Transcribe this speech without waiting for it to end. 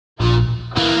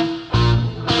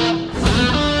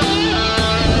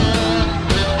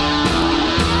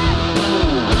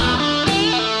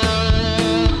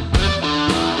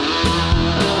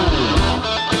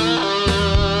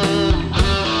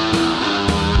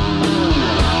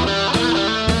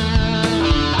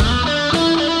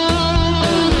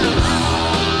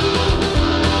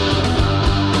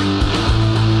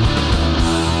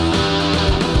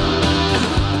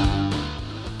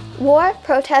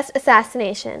Protest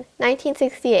Assassination,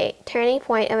 1968, Turning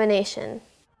Point of a Nation.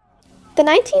 The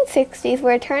 1960s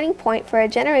were a turning point for a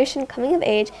generation coming of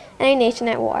age and a nation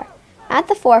at war. At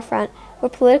the forefront were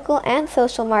political and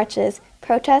social marches,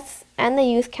 protests, and the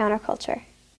youth counterculture.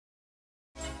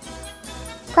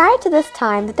 Prior to this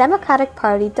time, the Democratic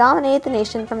Party dominated the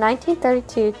nation from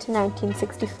 1932 to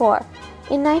 1964.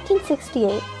 In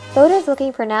 1968, voters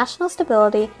looking for national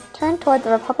stability turned toward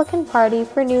the Republican Party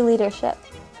for new leadership.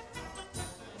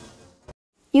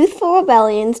 Youthful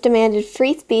rebellions demanded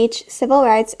free speech, civil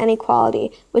rights, and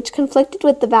equality, which conflicted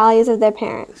with the values of their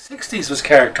parents. The 60s was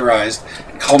characterized,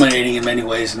 culminating in many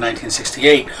ways in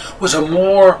 1968, was a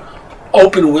more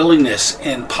open willingness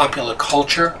in popular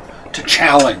culture to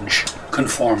challenge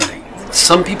conformity.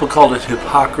 Some people called it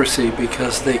hypocrisy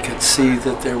because they could see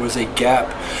that there was a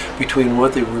gap between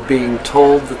what they were being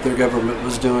told that their government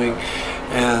was doing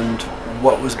and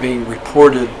what was being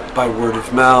reported by word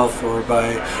of mouth or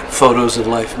by photos in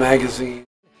Life magazine.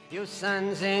 Your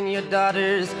sons and your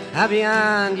daughters are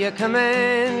beyond your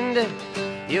command.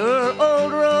 Your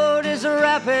old road is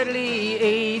rapidly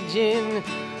aging.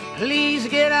 Please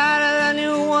get out of the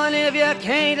new one if you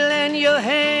can't lend your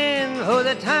hand, for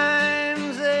the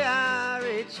times they are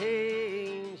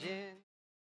a-changing.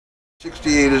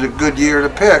 68 is a good year to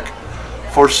pick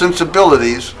for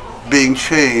sensibilities being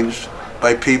changed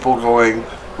by people going,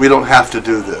 we don't have to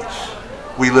do this.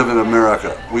 We live in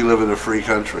America. We live in a free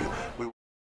country.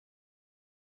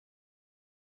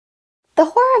 The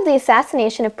horror of the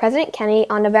assassination of President Kennedy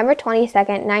on November 22,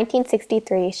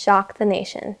 1963 shocked the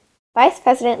nation. Vice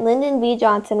President Lyndon B.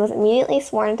 Johnson was immediately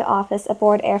sworn into office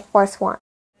aboard Air Force One.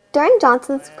 During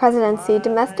Johnson's presidency,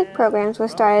 domestic programs were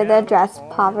started that addressed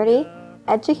poverty,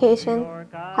 education,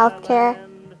 healthcare,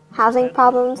 housing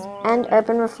problems, and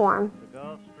urban reform.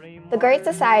 The Great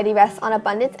Society rests on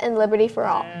abundance and liberty for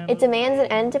all. It demands an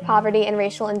end to poverty and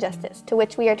racial injustice, to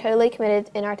which we are totally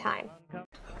committed in our time.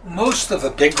 Most of the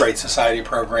big Great Society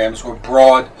programs were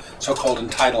broad so-called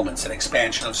entitlements, an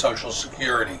expansion of Social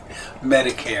Security,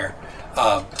 Medicare,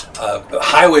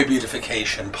 highway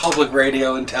beautification, public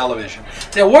radio and television.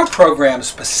 There were programs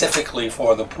specifically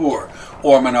for the poor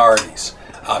or minorities,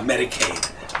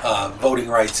 Medicaid, Voting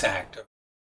Rights Act.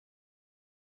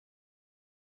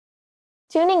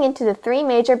 Tuning into the three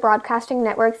major broadcasting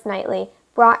networks nightly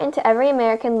brought into every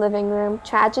American living room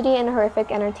tragedy and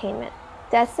horrific entertainment,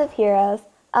 deaths of heroes,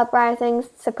 uprisings,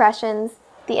 suppressions,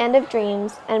 the end of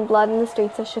dreams, and blood in the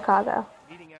streets of Chicago.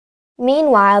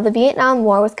 Meanwhile, the Vietnam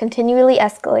War was continually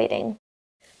escalating.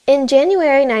 In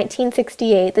January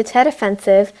 1968, the Tet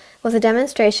Offensive was a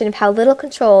demonstration of how little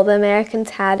control the Americans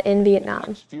had in Vietnam.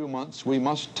 Next few months, we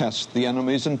must test the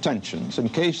enemy's intentions in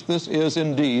case this is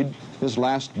indeed his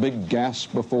last big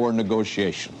gasp before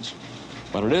negotiations.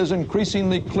 But it is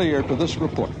increasingly clear to this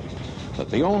report that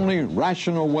the only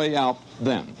rational way out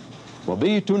then will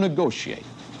be to negotiate,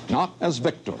 not as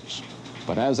victors,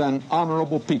 but as an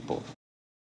honorable people.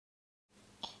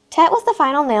 Tet was the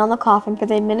final nail in the coffin for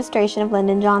the administration of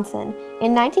Lyndon Johnson.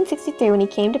 In 1963, when he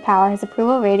came to power, his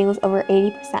approval rating was over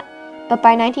 80%, but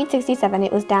by 1967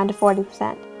 it was down to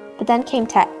 40%. But then came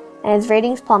Tet, and his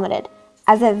ratings plummeted,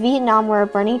 as if Vietnam were a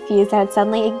burning fuse that had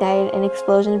suddenly ignited an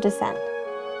explosion of dissent.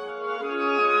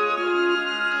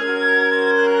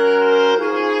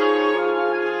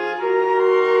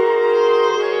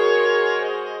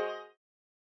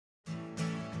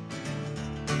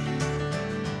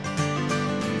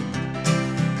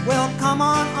 Well, come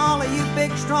on, all of you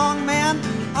big, strong men.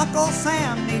 Uncle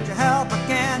Sam needs your help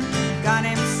again. Got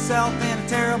himself in a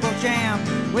terrible jam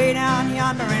way down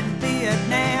yonder in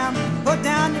Vietnam. Put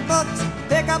down your books,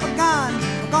 pick up a gun.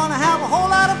 We're gonna have a whole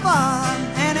lot of fun.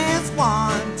 And it's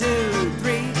 1, 2,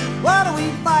 3. What are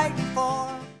we fighting for?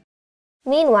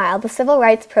 Meanwhile, the civil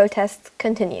rights protests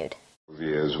continued.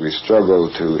 Years we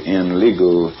struggled to end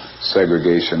legal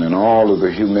segregation and all of the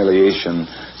humiliation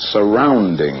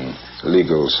surrounding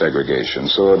legal segregation.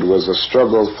 So it was a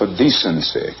struggle for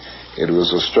decency. It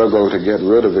was a struggle to get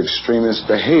rid of extremist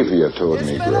behavior toward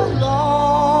Negroes.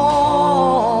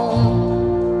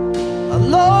 A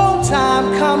long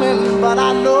time coming, but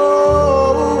I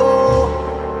know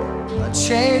a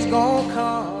change gonna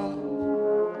come.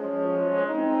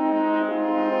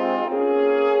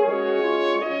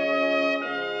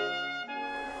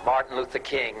 Martin Luther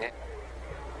King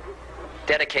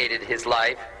dedicated his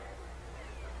life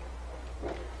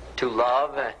to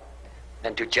love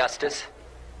and to justice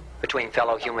between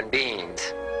fellow human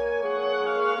beings.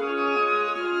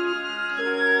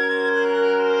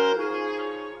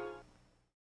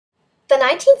 The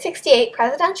 1968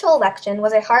 presidential election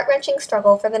was a heart-wrenching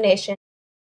struggle for the nation.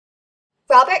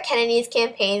 Robert Kennedy's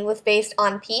campaign was based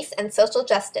on peace and social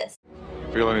justice.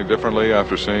 Feel any differently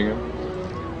after seeing him?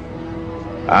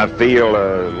 I feel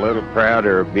a little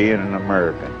prouder of being an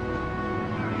American.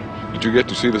 Did you get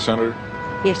to see the senator?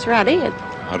 Yes, sir, I did.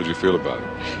 How did you feel about it?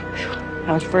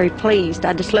 I was very pleased.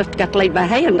 I just got to lay my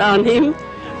hand on him.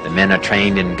 The men are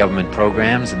trained in government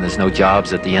programs, and there's no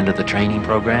jobs at the end of the training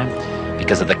program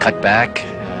because of the cutback,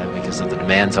 because of the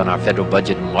demands on our federal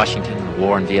budget in Washington, the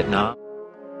war in Vietnam.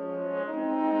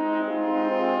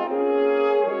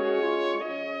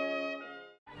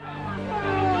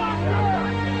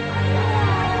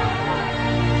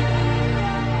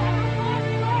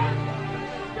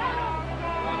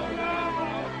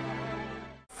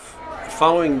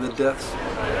 Following the deaths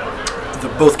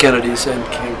of both Kennedys and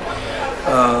King,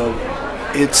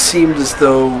 it seemed as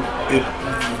though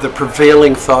the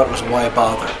prevailing thought was, why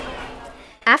bother?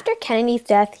 After Kennedy's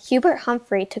death, Hubert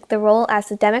Humphrey took the role as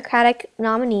the Democratic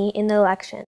nominee in the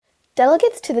election.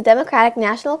 Delegates to the Democratic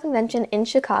National Convention in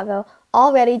Chicago,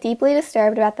 already deeply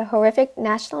disturbed about the horrific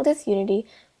national disunity,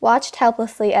 watched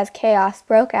helplessly as chaos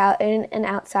broke out in and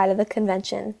outside of the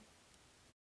convention.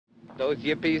 Those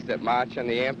yippies that march on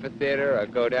the amphitheater or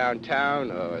go downtown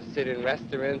or sit in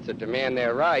restaurants or demand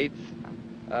their rights,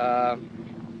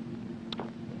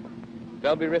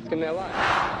 they'll be risking their lives.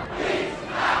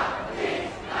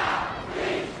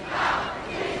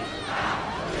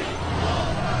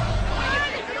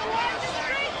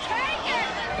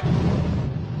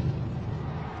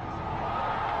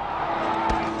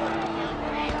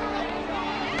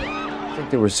 I think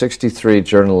there were 63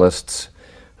 journalists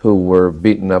who were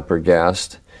beaten up or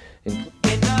gassed. In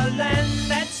a land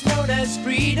that's known as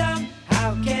freedom,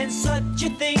 how can such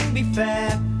a thing be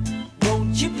fair?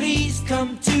 Won't you please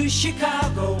come to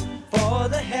Chicago for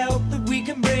the help that we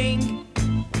can bring?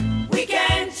 We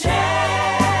can change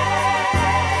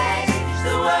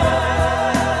the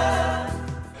world.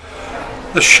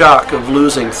 The shock of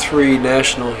losing 3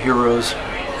 national heroes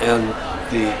and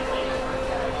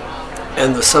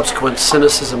the subsequent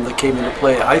cynicism that came into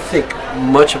play, I think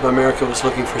much of America was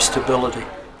looking for stability.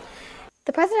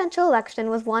 The presidential election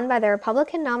was won by the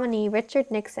Republican nominee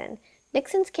Richard Nixon.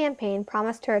 Nixon's campaign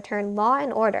promised to return law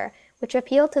and order, which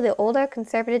appealed to the older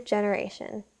conservative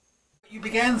generation. You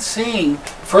began seeing,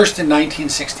 first in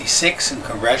 1966 in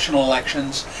congressional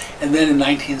elections, and then in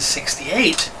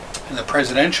 1968 in the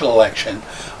presidential election,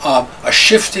 a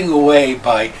shifting away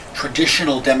by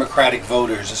traditional Democratic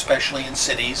voters, especially in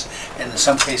cities and in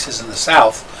some cases in the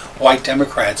South, white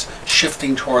Democrats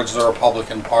shifting towards the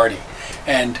Republican Party.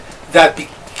 And that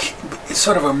it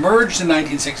sort of emerged in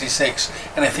 1966,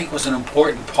 and I think was an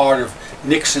important part of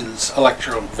Nixon's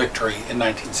electoral victory in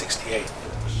 1968.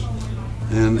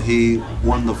 And he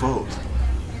won the vote.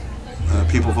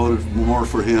 People voted more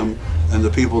for him, and the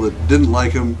people that didn't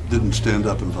like him didn't stand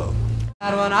up and vote.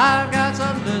 And when I've got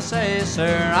something to say,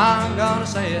 sir, I'm gonna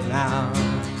say it now.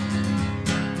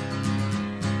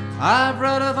 I've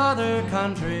read of other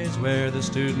countries where the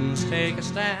students take a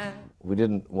stand. We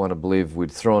didn't want to believe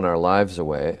we'd thrown our lives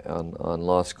away on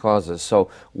lost causes,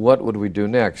 so what would we do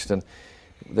next? And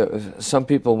some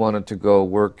people wanted to go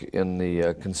work in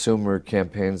the consumer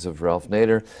campaigns of Ralph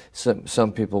Nader.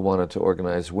 Some people wanted to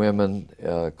organize women,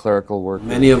 clerical work.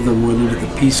 Many of them went into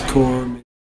the Peace Corps.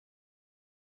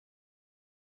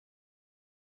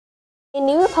 A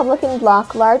new Republican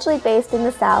bloc, largely based in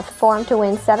the South, formed to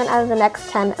win 7 out of the next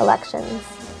 10 elections.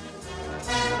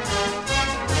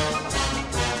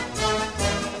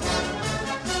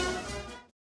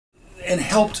 And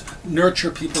helped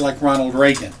nurture people like Ronald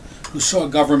Reagan, who saw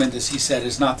government, as he said,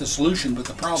 as not the solution but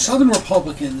the problem. Southern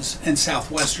Republicans and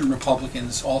Southwestern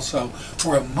Republicans also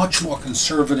were a much more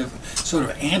conservative, sort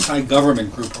of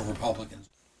anti-government group of Republicans.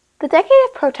 The decade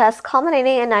of protests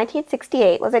culminating in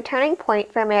 1968 was a turning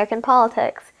point for American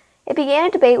politics. It began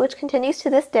a debate which continues to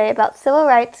this day about civil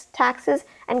rights, taxes,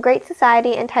 and Great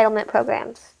Society entitlement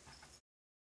programs.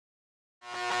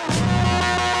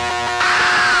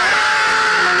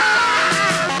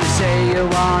 You say you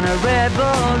want a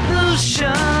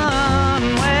revolution.